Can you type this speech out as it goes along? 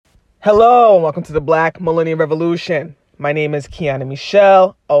Hello, and welcome to the Black Millennial Revolution. My name is Kiana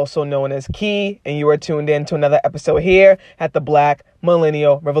Michelle, also known as Key, and you are tuned in to another episode here at the Black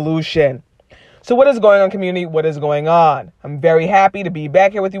Millennial Revolution. So what is going on, community? What is going on? I'm very happy to be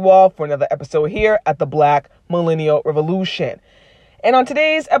back here with you all for another episode here at the Black Millennial Revolution. And on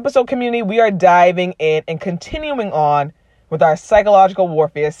today's episode, community, we are diving in and continuing on with our psychological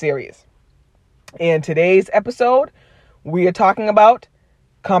warfare series. In today's episode, we are talking about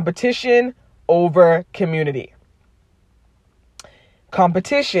competition over community.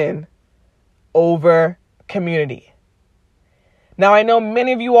 Competition over community. Now, I know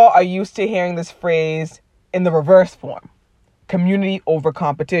many of you all are used to hearing this phrase in the reverse form, community over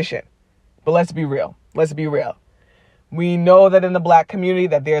competition. But let's be real. We know that in the Black community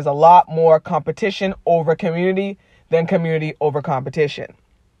that there's a lot more competition over community than community over competition.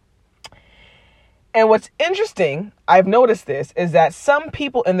 And what's interesting, I've noticed this, is that some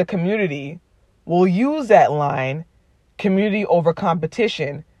people in the community will use that line, community over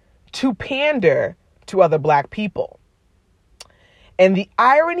competition, to pander to other Black people. And the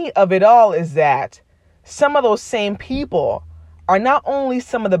irony of it all is that some of those same people are not only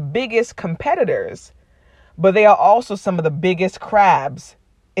some of the biggest competitors, but they are also some of the biggest crabs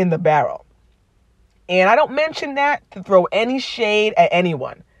in the barrel. And I don't mention that to throw any shade at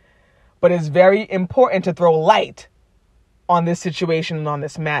anyone. But it's very important to throw light on this situation and on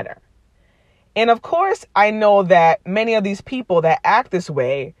this matter. And of course, I know that many of these people that act this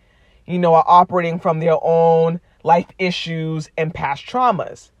way, are operating from their own life issues and past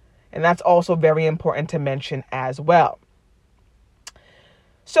traumas. And that's also very important to mention as well.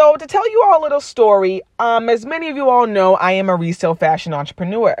 So to tell you all a little story, as many of you all know, I am a resale fashion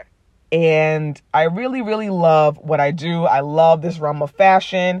entrepreneur. And I really, really love what I do. I love this realm of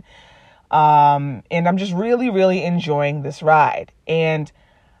fashion. And I'm just really, really enjoying this ride. And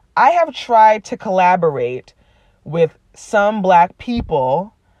I have tried to collaborate with some Black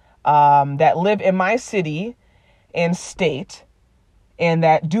people that live in my city and state and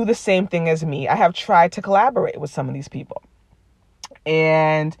that do the same thing as me. I have tried to collaborate with some of these people.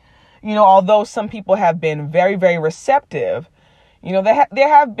 And, although some people have been very, very receptive, there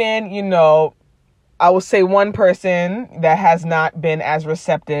have been, I will say one person that has not been as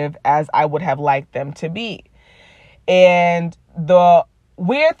receptive as I would have liked them to be. And the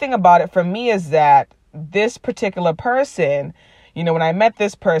weird thing about it for me is that this particular person, when I met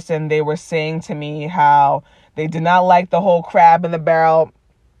this person, they were saying to me how they did not like the whole crab in the barrel,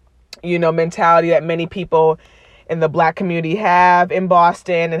 mentality that many people in the Black community have in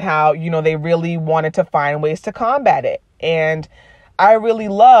Boston, and how, they really wanted to find ways to combat it. And I really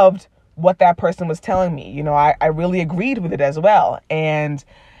loved what that person was telling me. I really agreed with it as well. And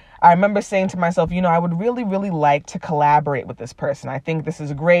I remember saying to myself, I would really, really like to collaborate with this person. I think this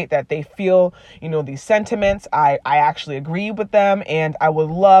is great that they feel, these sentiments. I actually agree with them, and I would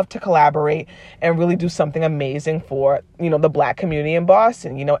love to collaborate and really do something amazing for, the Black community in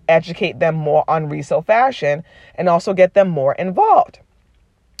Boston, educate them more on resale fashion and also get them more involved.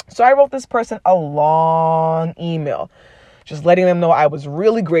 So I wrote this person a long email, just letting them know I was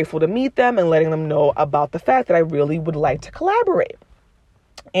really grateful to meet them and letting them know about the fact that I really would like to collaborate.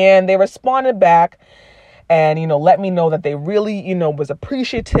 And they responded back and, let me know that they really, was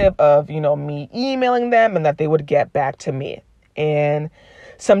appreciative of, me emailing them and that they would get back to me. And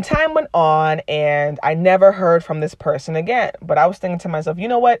some time went on and I never heard from this person again. But I was thinking to myself, you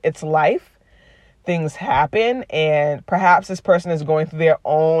know what? It's life. Things happen, and perhaps this person is going through their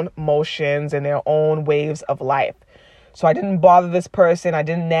own motions and their own waves of life. So I didn't bother this person. I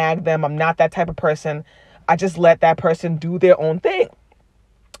didn't nag them. I'm not that type of person. I just let that person do their own thing.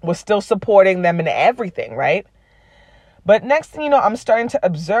 Was still supporting them in everything, right? But next thing I'm starting to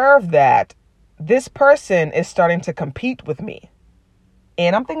observe that this person is starting to compete with me.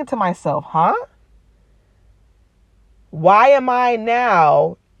 And I'm thinking to myself, why am I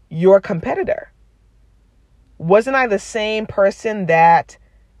now your competitor? Wasn't I the same person that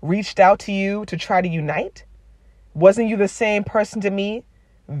reached out to you to try to unite? Wasn't you the same person to me,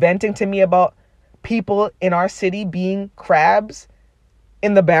 venting to me about people in our city being crabs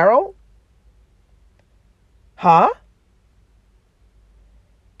in the barrel? And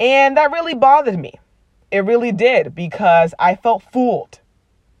that really bothered me. It really did, because I felt fooled.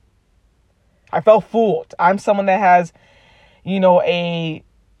 I'm someone that has, a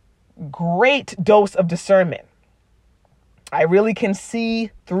great dose of discernment. I really can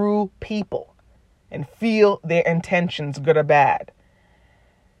see through people and feel their intentions, good or bad.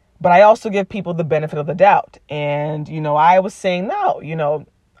 But I also give people the benefit of the doubt. And, I was saying, no,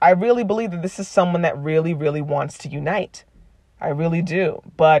 I really believe that this is someone that really, really wants to unite. I really do.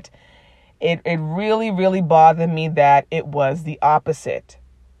 But it really, really bothered me that it was the opposite.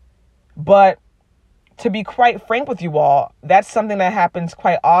 But to be quite frank with you all, that's something that happens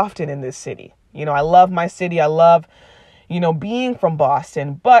quite often in this city. I love my city. I love, being from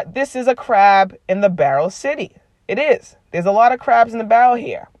Boston. But this is a crab in the barrel city. It is. There's a lot of crabs in the barrel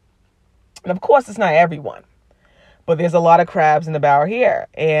here. And of course, it's not everyone. But there's a lot of crabs in the barrel here.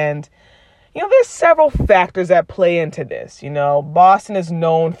 And, there's several factors that play into this. Boston is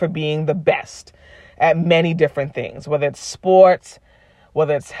known for being the best at many different things, whether it's sports,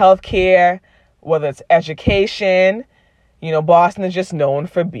 whether it's healthcare, whether it's education. Boston is just known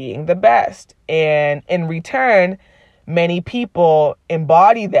for being the best. And in return, many people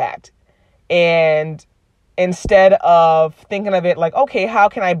embody that. And instead of thinking of it like, okay, how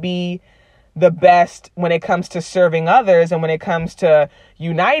can I be the best when it comes to serving others and when it comes to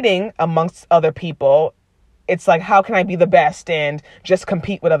uniting amongst other people, it's like, how can I be the best and just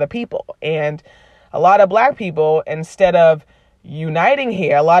compete with other people? And a lot of Black people, instead of uniting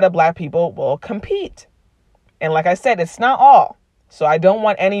here, a lot of Black people will compete. And like I said, it's not all. So I don't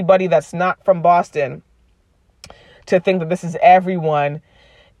want anybody that's not from Boston to think that this is everyone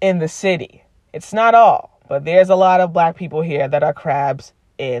in the city. It's not all. But there's a lot of Black people here that are crabs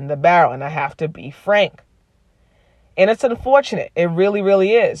in the barrel. And I have to be frank. And it's unfortunate. It really,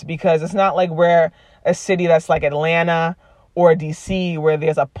 really is. Because it's not like we're a city that's like Atlanta or DC where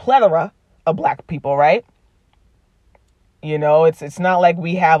there's a plethora of Black people, right? It's not like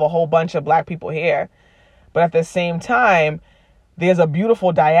we have a whole bunch of Black people here. But at the same time, there's a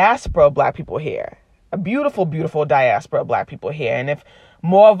beautiful diaspora of Black people here. A beautiful, beautiful diaspora of Black people here. And if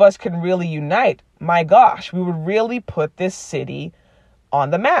more of us can really unite, my gosh, we would really put this city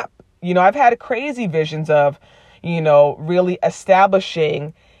on the map. I've had crazy visions of, really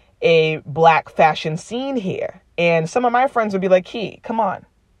establishing a Black fashion scene here. And some of my friends would be like, Key, come on.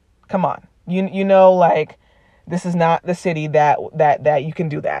 Like, this is not the city that you can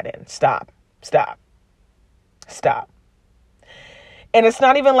do that in. Stop. And it's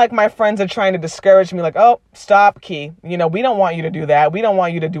not even like my friends are trying to discourage me like, oh, stop, Key. We don't want you to do that. We don't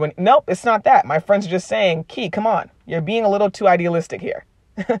want you to do it. Nope, it's not that. My friends are just saying, Key, come on. You're being a little too idealistic here.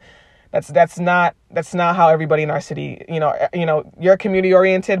 That's not how everybody in our city, you're community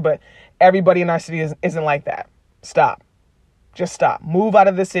oriented, but everybody in our city isn't like that. Stop. Just stop. Move out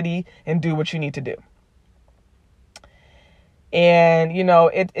of the city and do what you need to do. And,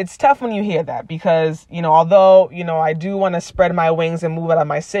 it's tough when you hear that because, although, I do want to spread my wings and move out of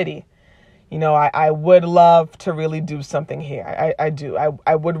my city, I would love to really do something here. I do.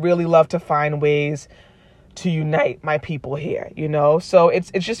 I would really love to find ways to unite my people here, So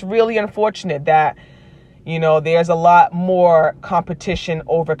it's just really unfortunate that, there's a lot more competition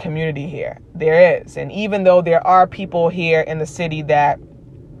over community here. There is. And even though there are people here in the city that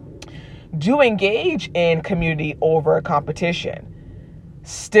do engage in community over competition,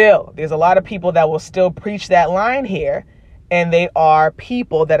 still, there's a lot of people that will still preach that line here. And they are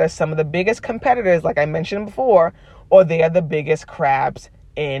people that are some of the biggest competitors, like I mentioned before, or they are the biggest crabs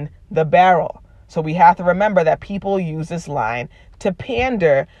in the barrel. So we have to remember that people use this line to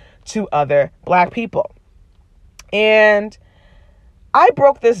pander to other Black people. And I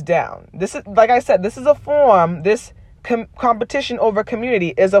broke this down. This is, like I said, this is a form, this competition over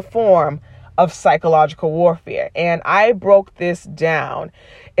community is a form of psychological warfare. And I broke this down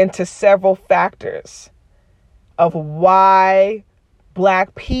into several factors of why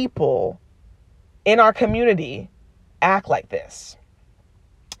Black people in our community act like this.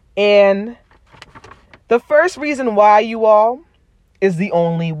 And the first reason why, you all, is the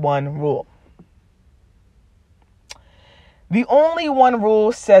only one rule. The only one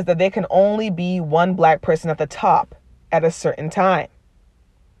rule says that there can only be one Black person at the top at a certain time.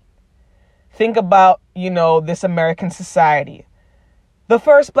 Think about, this American society. The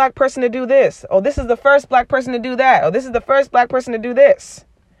first Black person to do this. Oh, this is the first Black person to do that. Oh, this is the first Black person to do this.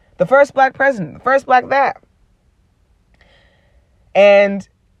 The first Black president, the first Black that. And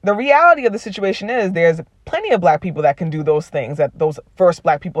the reality of the situation is there's plenty of Black people that can do those things that those first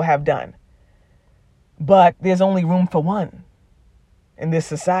Black people have done. But there's only room for one in this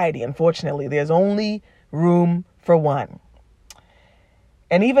society. Unfortunately, there's only room for one.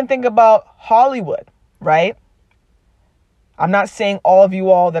 And even think about Hollywood, right? I'm not saying all of you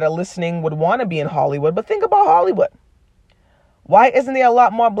all that are listening would want to be in Hollywood, but think about Hollywood. Why isn't there a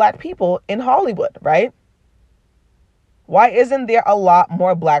lot more Black people in Hollywood, right? Why isn't there a lot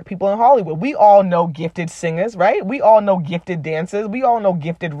more Black people in Hollywood? We all know gifted singers, right? We all know gifted dancers. We all know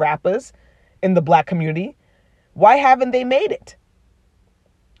gifted rappers in the Black community. Why haven't they made it?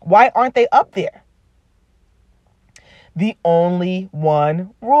 Why aren't they up there? the only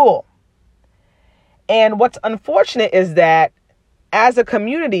one rule. And what's unfortunate is that as a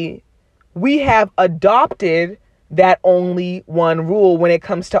community, we have adopted that only one rule when it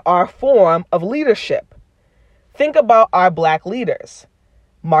comes to our form of leadership. Think about our Black leaders: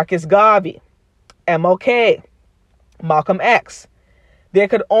 Marcus Garvey, MLK, Malcolm X. There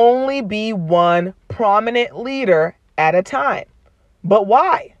could only be one prominent leader at a time. But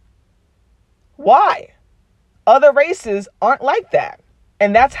why? Why? Other races aren't like that.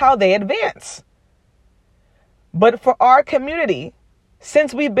 And that's how they advance. But for our community,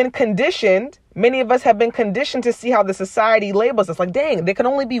 since we've been conditioned, many of us have been conditioned to see how the society labels us. Like, dang, there can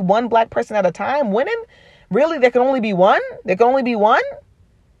only be one Black person at a time winning? Really? There can only be one? There can only be one?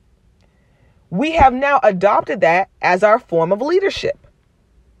 We have now adopted that as our form of leadership.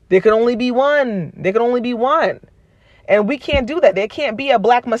 There can only be one. There can only be one. And we can't do that. There can't be a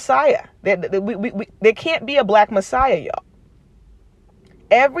Black Messiah. There can't be a Black Messiah, y'all.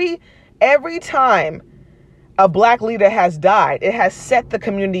 Every time a Black leader has died, it has set the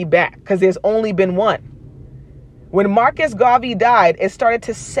community back because there's only been one. When Marcus Garvey died, it started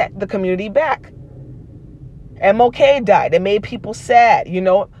to set the community back. MLK died. It made people sad.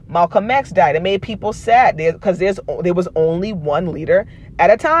 Malcolm X died. It made people sad because there was only one leader at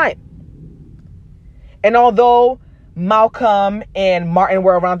a time. And although Malcolm and Martin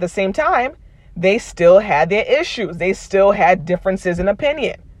were around at the same time, they still had their issues. They still had differences in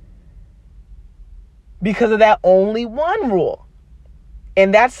opinion because of that only one rule.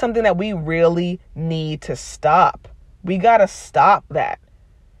 And that's something that we really need to stop. We got to stop that.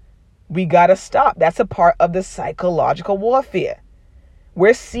 We got to stop. That's a part of the psychological warfare.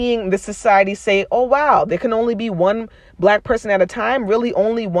 We're seeing the society say, oh, wow, there can only be one Black person at a time. Really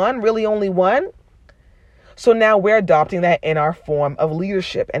only one? Really only one? So now we're adopting that in our form of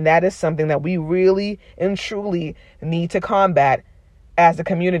leadership. And that is something that we really and truly need to combat as a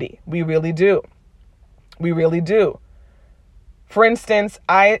community. We really do. We really do. For instance,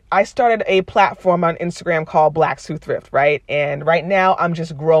 I started a platform on Instagram called Blacks Who Thrift, right? And right now I'm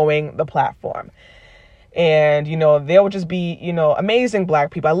just growing the platform. And, there will just be, amazing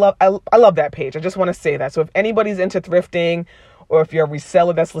Black people. I love that page. I just want to say that. So if anybody's into thrifting or if you're a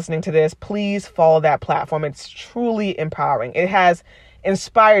reseller that's listening to this, please follow that platform. It's truly empowering. It has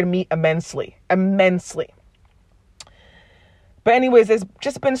inspired me immensely. But anyways, there's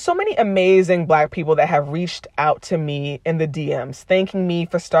just been so many amazing Black people that have reached out to me in the DMs, thanking me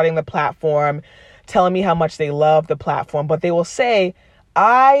for starting the platform, telling me how much they love the platform. But they will say,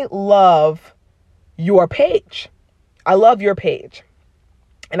 I love your page. I love your page.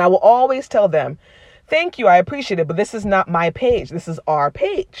 And I will always tell them, thank you, I appreciate it, but this is not my page. This is our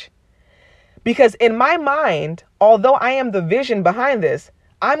page. Because in my mind, although I am the vision behind this,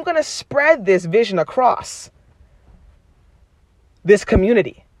 I'm going to spread this vision across this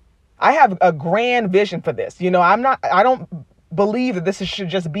community. I have a grand vision for this. I don't believe that this should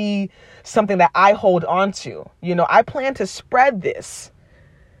just be something that I hold on to. I plan to spread this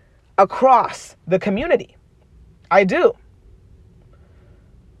across the community. I do.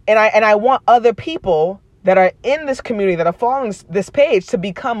 And I want other people that are in this community that are following this page to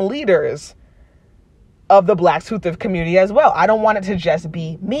become leaders of the Blacks Who Thrift community as well. I don't want it to just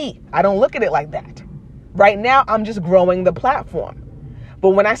be me. I don't look at it like that. Right now, I'm just growing the platform. But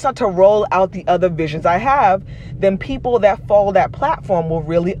when I start to roll out the other visions I have, then people that follow that platform will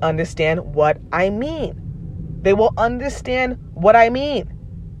really understand what I mean. They will understand what I mean.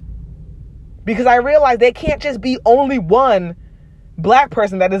 Because I realize there can't just be only one Black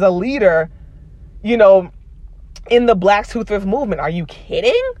person that is a leader, in the Blacks Who Thrift movement. Are you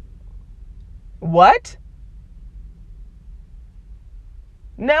kidding? What?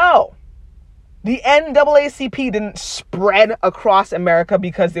 No. The NAACP didn't spread across America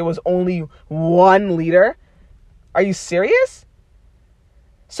because there was only one leader. Are you serious?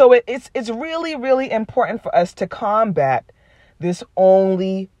 So it's really, really important for us to combat this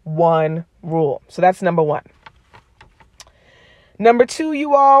only one rule. So that's number one. Number two,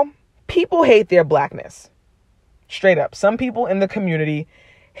 you all, people hate their Blackness. Straight up. Some people in the community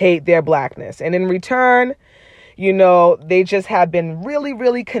hate their Blackness. And in return, they just have been really,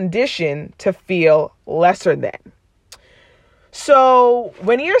 really conditioned to feel lesser than. So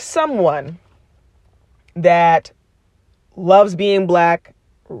when you're someone that loves being Black,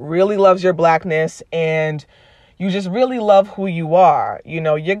 really loves your Blackness, and you just really love who you are,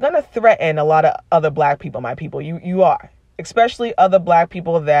 you're going to threaten a lot of other Black people, my people. You are. Especially other Black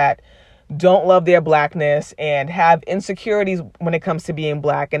people that don't love their Blackness and have insecurities when it comes to being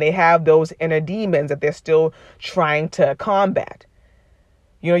Black, and they have those inner demons that they're still trying to combat.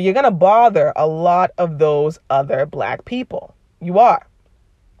 you're going to bother a lot of those other Black people. You are.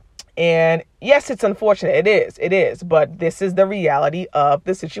 And yes, it's unfortunate. It is. But this is the reality of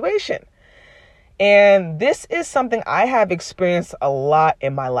the situation. And this is something I have experienced a lot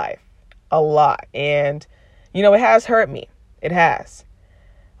in my life. A lot. And, it has hurt me. It has.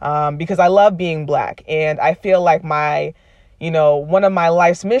 Because I love being Black. And I feel like one of my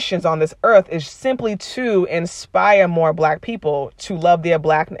life's missions on this earth is simply to inspire more Black people to love their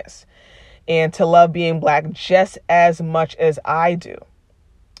Blackness and to love being Black just as much as I do.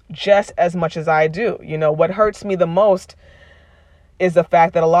 Just as much as I do. What hurts me the most is the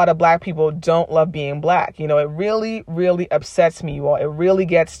fact that a lot of Black people don't love being Black. It really, really upsets me, you all. It really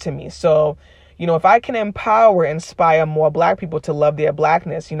gets to me. So, if I can inspire more Black people to love their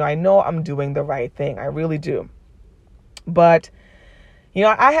Blackness, I know I'm doing the right thing. I really do. But,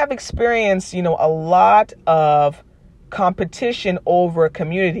 I have experienced, a lot of competition over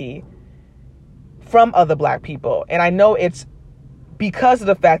community from other Black people. And I know it's because of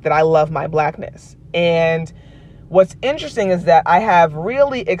the fact that I love my Blackness. And what's interesting is that I have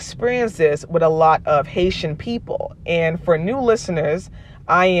really experienced this with a lot of Haitian people. And for new listeners,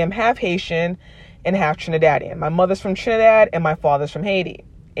 I am half Haitian and half Trinidadian. My mother's from Trinidad and my father's from Haiti.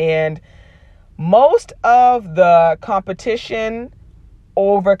 And most of the competition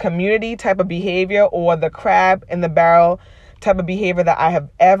over community type of behavior, or the crab in the barrel type of behavior that I have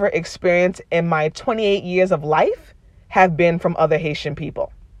ever experienced in my 28 years of life, have been from other Haitian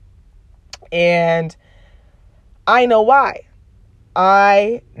people. And I know why.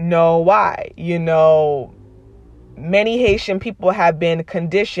 Many Haitian people have been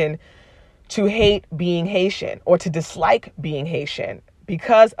conditioned to hate being Haitian or to dislike being Haitian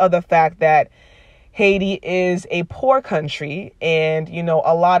because of the fact that Haiti is a poor country, and,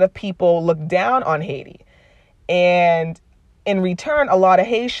 a lot of people look down on Haiti. And in return, a lot of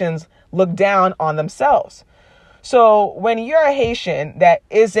Haitians look down on themselves. So when you're a Haitian that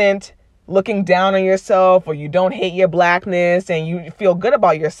isn't looking down on yourself, or you don't hate your Blackness and you feel good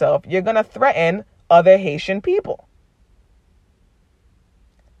about yourself, you're going to threaten other Haitian people.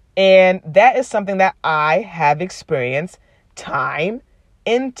 And that is something that I have experienced time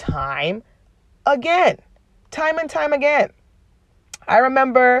and time again. Time and time again. I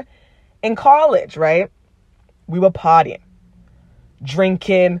remember in college, right? We were partying,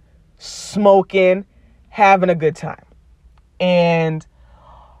 drinking, smoking, having a good time. And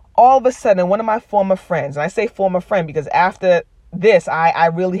all of a sudden, one of my former friends, and I say former friend because after this, I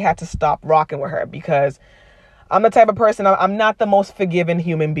really had to stop rocking with her, because I'm the type of person, I'm not the most forgiving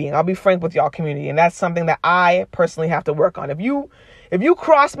human being. I'll be frank with y'all, community. And that's something that I personally have to work on. If you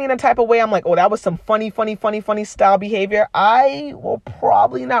cross me in a type of way, I'm like, oh, that was some funny style behavior, I will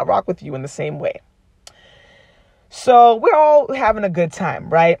probably not rock with you in the same way. So we're all having a good time,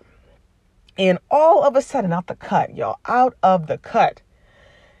 right? And all of a sudden, out of the cut,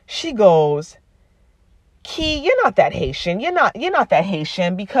 she goes, Key, you're not that Haitian. You're not that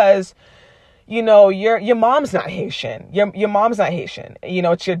Haitian because, your mom's not Haitian. Your mom's not Haitian.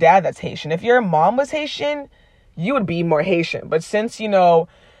 It's your dad that's Haitian. If your mom was Haitian, you would be more Haitian. But since, your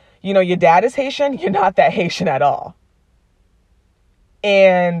dad is Haitian, you're not that Haitian at all.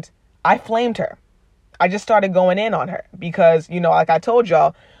 And I flamed her. I just started going in on her because, like I told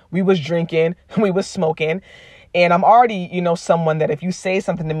y'all, we was drinking, we was smoking, and I'm already, someone that if you say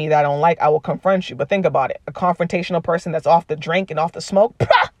something to me that I don't like, I will confront you. But think about it. A confrontational person that's off the drink and off the smoke.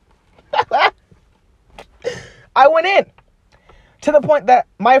 I went in to the point that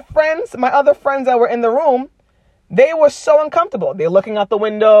my other friends that were in the room, they were so uncomfortable. They're looking out the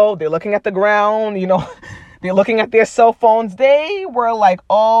window. They're looking at the ground, they're looking at their cell phones. They were like,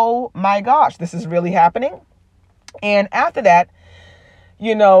 oh my gosh, this is really happening. And after that,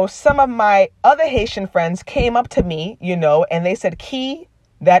 some of my other Haitian friends came up to me, and they said, Key,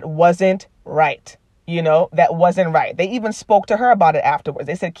 that wasn't right. That wasn't right. They even spoke to her about it afterwards.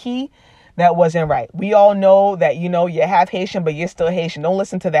 They said, Key, that wasn't right. We all know that, you're half Haitian, but you're still Haitian. Don't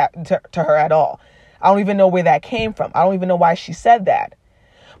listen to that, to her at all. I don't even know where that came from. I don't even know why she said that.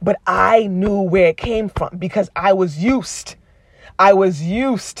 But I knew where it came from because I was used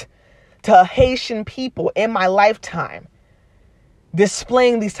to Haitian people in my lifetime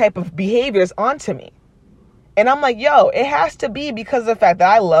displaying these type of behaviors onto me. And I'm like, yo, it has to be because of the fact that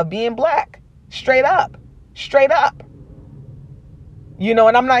I love being Black. Straight up.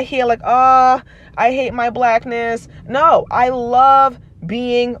 And I'm not here like, I hate my Blackness. No, I love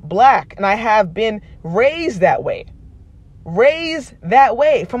being Black. And I have been raised that way.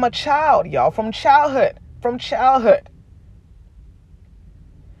 From a child, y'all. From childhood.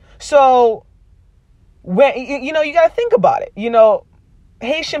 So, when, you got to think about it.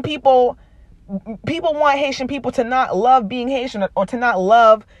 Haitian people want Haitian people to not love being Haitian or to not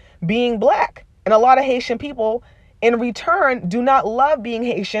love being black. And a lot of Haitian people in return do not love being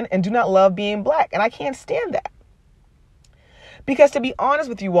Haitian and do not love being black. And I can't stand that. Because to be honest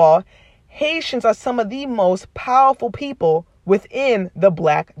with you all, Haitians are some of the most powerful people within the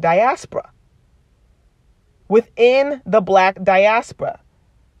black diaspora. Within the black diaspora.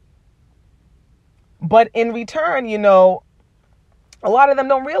 But in return, a lot of them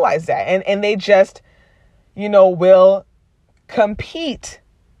don't realize that. And they just, will compete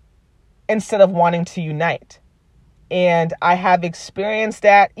instead of wanting to unite. And I have experienced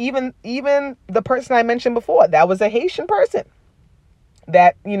that. Even the person I mentioned before, that was a Haitian person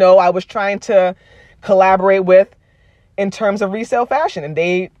that, I was trying to collaborate with in terms of resale fashion. And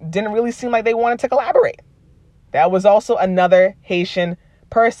they didn't really seem like they wanted to collaborate. That was also another Haitian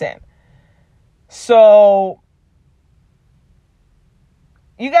person. So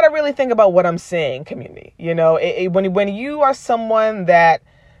you got to really think about what I'm saying, community. When you are someone that,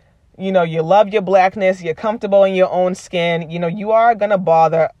 you love your blackness, you're comfortable in your own skin, you are going to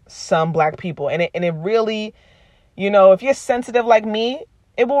bother some black people. And it really, if you're sensitive like me,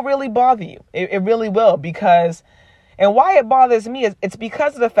 it will really bother you. It really will, and why it bothers me is it's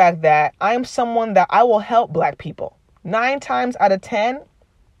because of the fact that I'm someone that I will help black people. 9 times out of 10,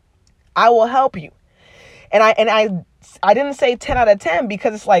 I will help you. And I didn't say 10 out of 10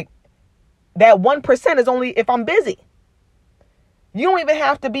 because it's like that 1% is only if I'm busy. You don't even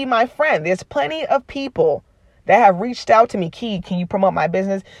have to be my friend. There's plenty of people that have reached out to me. Key, can you promote my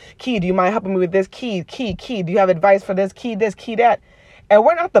business? Key, do you mind helping me with this? Key, do you have advice for this? Key, this, key, that. And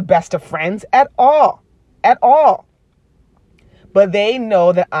we're not the best of friends at all. At all. But they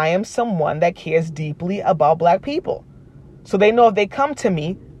know that I am someone that cares deeply about black people. So they know if they come to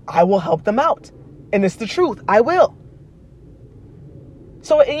me, I will help them out. And it's the truth. I will.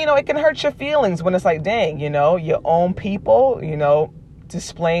 So, it can hurt your feelings when it's like, dang, your own people,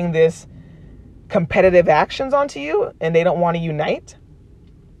 displaying this competitive actions onto you and they don't want to unite.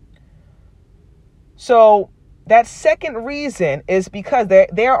 So that second reason is because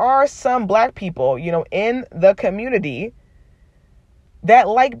there are some black people, in the community that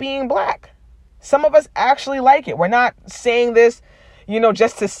like being black. Some of us actually like it. We're not saying this,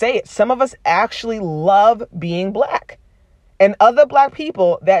 just to say it. Some of us actually love being black. And other black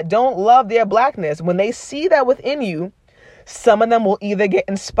people that don't love their blackness, when they see that within you, some of them will either get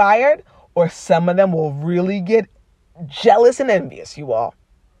inspired or some of them will really get jealous and envious, you all.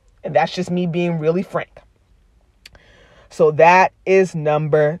 And that's just me being really frank. So that is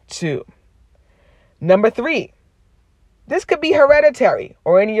number 2. Number 3, this could be hereditary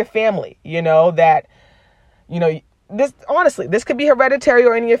or in your family, this could be hereditary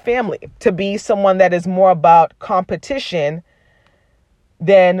or in your family to be someone that is more about competition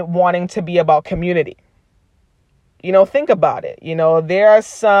than wanting to be about community. Think about it. There are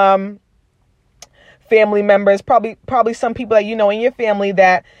some family members, probably some people that in your family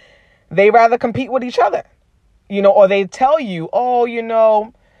that they rather compete with each other, or they tell you,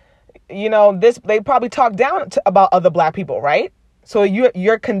 this, they probably talk down about other black people, right? So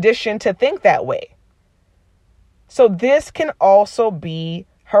you're conditioned to think that way. So this can also be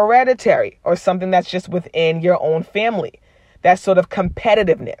hereditary or something that's just within your own family. That sort of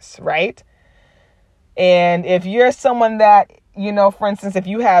competitiveness, right? And if you're someone that, for instance, if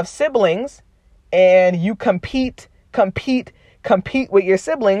you have siblings and you compete with your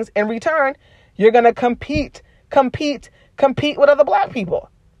siblings, in return, you're going to compete with other black people.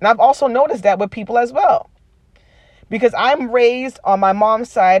 And I've also noticed that with people as well. Because I'm raised on my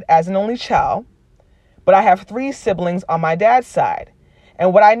mom's side as an only child, but I have 3 siblings on my dad's side.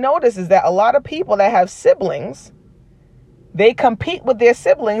 And what I notice is that a lot of people that have siblings, they compete with their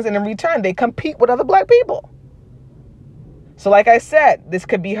siblings, and in return, they compete with other black people. So like I said, this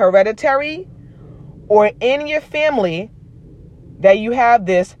could be hereditary or in your family that you have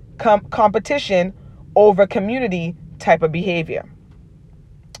this competition over community type of behavior.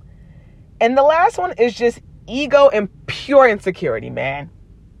 And the last one is just ego and pure insecurity, man.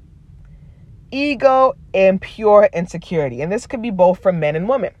 Ego and pure insecurity. And this could be both for men and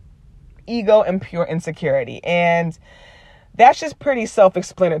women. Ego and pure insecurity. And that's just pretty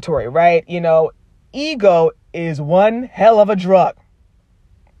self-explanatory, right? Ego is one hell of a drug.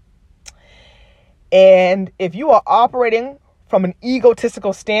 And if you are operating from an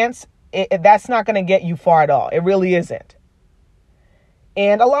egotistical stance, that's not going to get you far at all. It really isn't.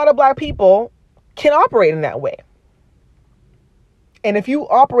 And a lot of black people can operate in that way. And if you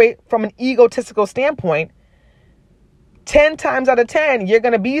operate from an egotistical standpoint, 10 times out of 10, you're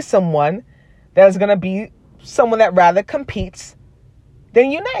going to be someone that is going to be someone that rather competes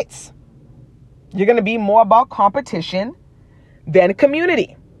than unites. You're going to be more about competition than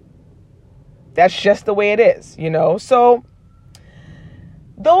community. That's just the way it is, So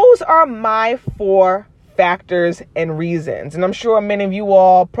those are my 4 factors and reasons. And I'm sure many of you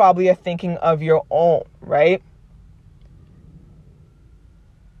all probably are thinking of your own, right?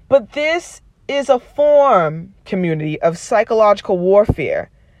 But this is a form, community, of psychological warfare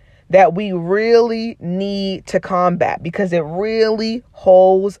that we really need to combat because it really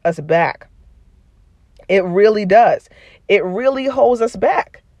holds us back. It really does. It really holds us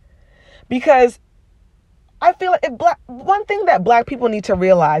back. Because I feel like one thing that Black people need to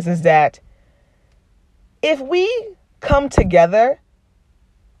realize is that if we come together,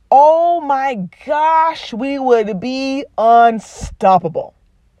 oh my gosh, we would be unstoppable.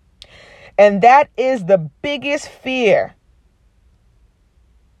 And that is the biggest fear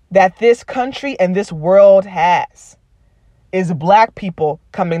that this country and this world has, is Black people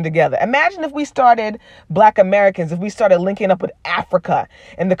coming together. Imagine if we started, Black Americans, if we started linking up with Africa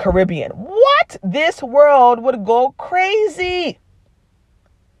and the Caribbean. What? This world would go crazy.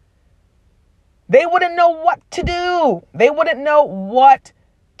 They wouldn't know what to do. They wouldn't know what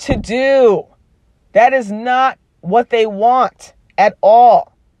to do. That is not what they want at all.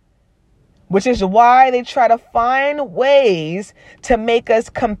 Which is why they try to find ways to make us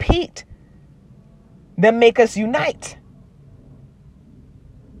compete, then make us unite.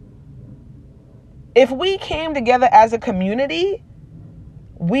 If we came together as a community,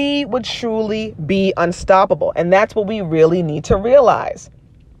 we would truly be unstoppable. And that's what we really need to realize.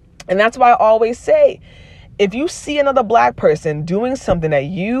 And that's why I always say, if you see another Black person doing something that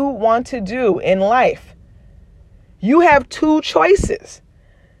you want to do in life, you have 2 choices.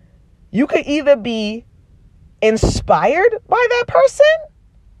 You could either be inspired by that person,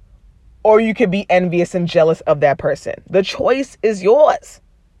 or you could be envious and jealous of that person. The choice is yours.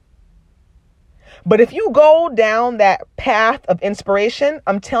 But if you go down that path of inspiration,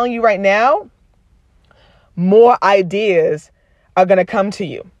 I'm telling you right now, more ideas are going to come to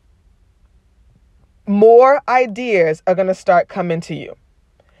you. More ideas are going to start coming to you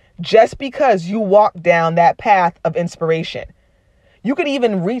just because you walk down that path of inspiration. You could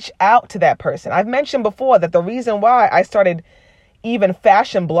even reach out to that person. I've mentioned before that the reason why I started even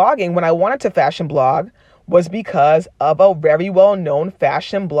fashion blogging when I wanted to fashion blog was because of a very well-known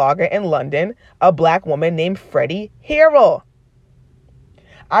fashion blogger in London, a Black woman named Freddie Harrell.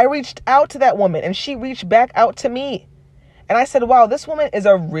 I reached out to that woman and she reached back out to me. And I said, wow, this woman is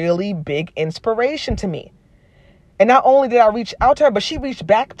a really big inspiration to me. And not only did I reach out to her, but she reached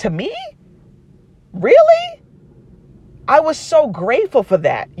back to me? Really? I was so grateful for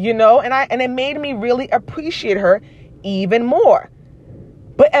that, and it made me really appreciate her even more.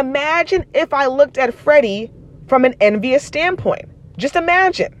 But imagine if I looked at Freddie from an envious standpoint. Just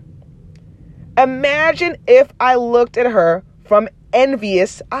imagine. Imagine if I looked at her from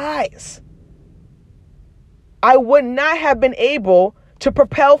envious eyes. I would not have been able to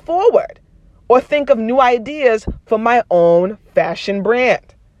propel forward or think of new ideas for my own fashion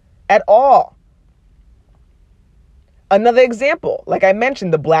brand at all. Another example, like I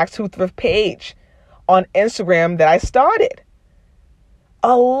mentioned, the Black Tooth Thrift page on Instagram that I started.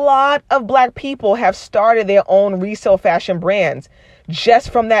 A lot of Black people have started their own resale fashion brands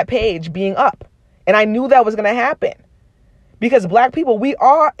just from that page being up. And I knew that was going to happen because Black people, we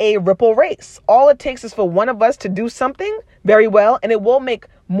are a ripple race. All it takes is for one of us to do something very well, and it will make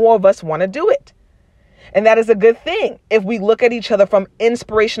more of us want to do it. And that is a good thing if we look at each other from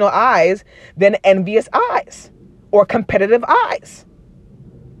inspirational eyes than envious eyes or competitive eyes.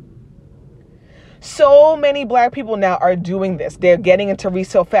 So many Black people now are doing this. They're getting into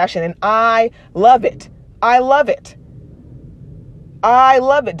resale fashion, and I love it. I love it. I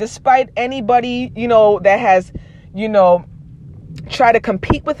love it. Despite anybody, that has, tried to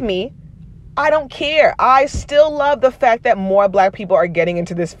compete with me, I don't care. I still love the fact that more Black people are getting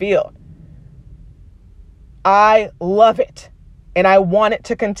into this field. I love it. And I want it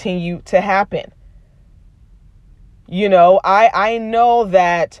to continue to happen. I know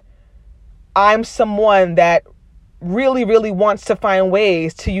that I'm someone that really, really wants to find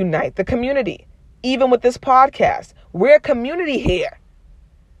ways to unite the community. Even with this podcast, we're a community here.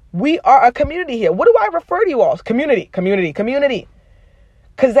 We are a community here. What do I refer to you all? Community, community, community.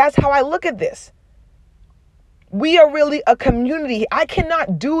 Because that's how I look at this. We are really a community. I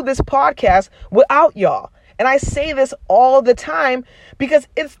cannot do this podcast without y'all. And I say this all the time because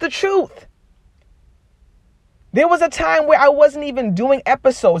it's the truth. There was a time where I wasn't even doing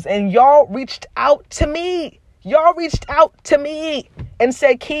episodes and y'all reached out to me. Y'all reached out to me and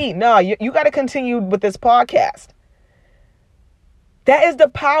said, Key, no, you got to continue with this podcast. That is the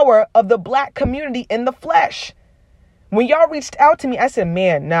power of the Black community in the flesh. When y'all reached out to me, I said,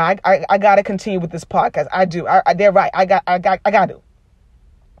 man, nah, I got to continue with this podcast. I do. They're right. I got to.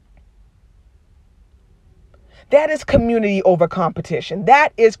 That is community over competition.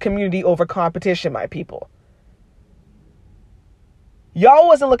 That is community over competition, my people. Y'all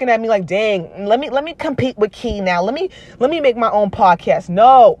wasn't looking at me like, dang, let me compete with Key now. Let me make my own podcast.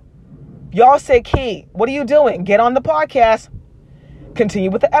 No. Y'all said, Key, what are you doing? Get on the podcast.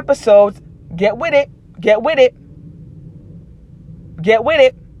 Continue with the episodes. Get with it. Get with it. Get with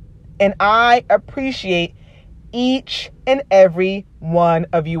it. And I appreciate each and every one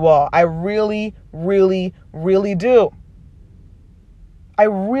of you all. I really, really, really do. I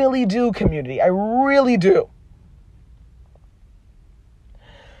really do, community. I really do.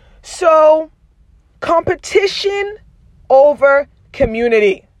 So, competition over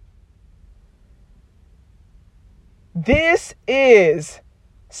community. This is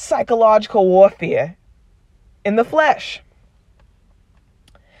psychological warfare in the flesh.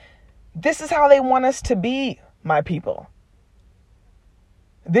 This is how they want us to be, my people.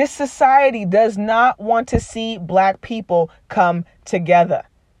 This society does not want to see Black people come together.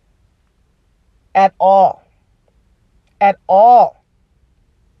 At all. At all.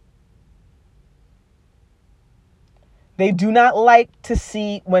 They do not like to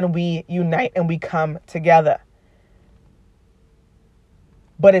see when we unite and we come together.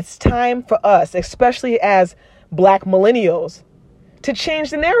 But it's time for us, especially as Black millennials, to change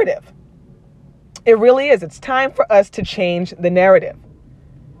the narrative. It really is. It's time for us to change the narrative.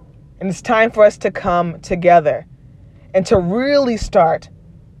 And it's time for us to come together and to really start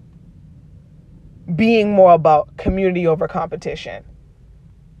being more about community over competition.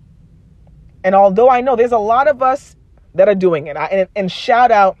 And although I know there's a lot of us that are doing it, and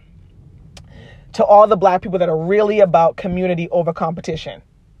shout out to all the Black people that are really about community over competition.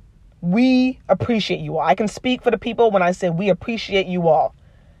 We appreciate you all. I can speak for the people when I say we appreciate you all.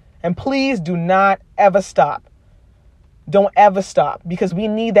 And please do not ever stop. Don't ever stop, because we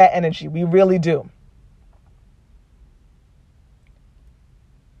need that energy. We really do.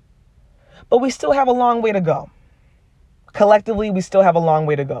 But we still have a long way to go. Collectively, we still have a long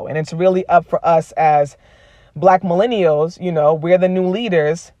way to go. And it's really up for us as Black millennials, we're the new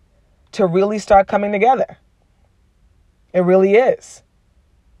leaders, to really start coming together. It really is.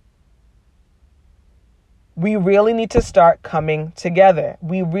 We really need to start coming together.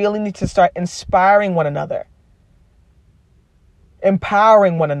 We really need to start inspiring one another,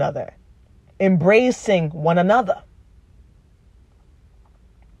 empowering one another, embracing one another.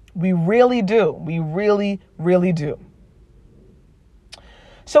 We really do. We really, really do.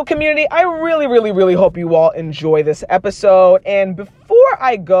 So community, I really, really, really hope you all enjoy this episode. And before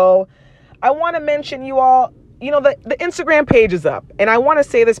I go, I want to mention you all, the Instagram page is up. And I want to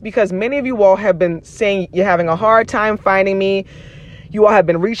say this because many of you all have been saying you're having a hard time finding me. You all have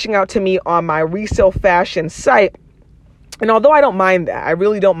been reaching out to me on my resale fashion site. And although I don't mind that, I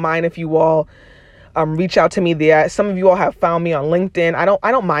really don't mind if you all reach out to me there. Some of you all have found me on LinkedIn. I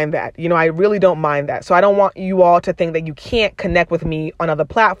don't mind that. I really don't mind that. So I don't want you all to think that you can't connect with me on other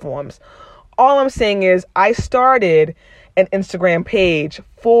platforms. All I'm saying is I started an Instagram page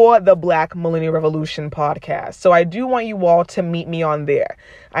for the Black Millennial Revolution podcast. So I do want you all to meet me on there.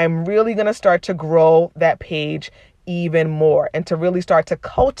 I'm really going to start to grow that page even more and to really start to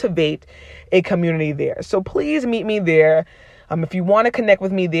cultivate a community there. So please meet me there. If you want to connect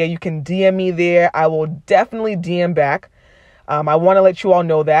with me there, you can DM me there. I will definitely DM back. I want to let you all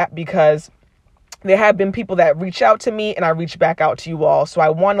know that because there have been people that reach out to me and I reach back out to you all. So I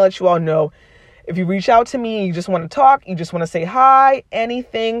want to let you all know, if you reach out to me and you just want to talk, you just want to say hi,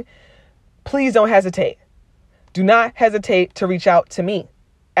 anything, please don't hesitate. Do not hesitate to reach out to me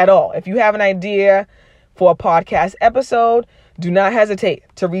at all. If you have an idea for a podcast episode, do not hesitate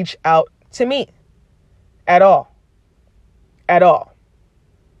to reach out to me at all. At all.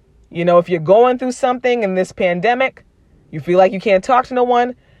 If you're going through something in this pandemic, you feel like you can't talk to no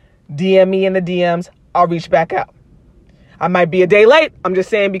one, DM me in the DMs. I'll reach back out. I might be a day late. I'm just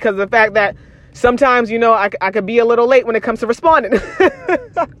saying because of the fact that sometimes, I could be a little late when it comes to responding.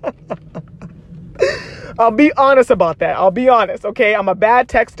 I'll be honest about that. I'll be honest, okay? I'm a bad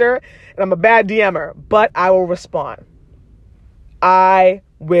texter and I'm a bad DMer, but I will respond. I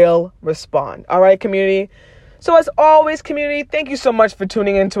will respond. All right, community? So as always, community, thank you so much for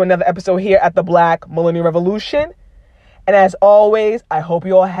tuning in to another episode here at the Black Millennial Revolution. And as always, I hope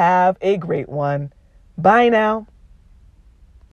you all have a great one. Bye now.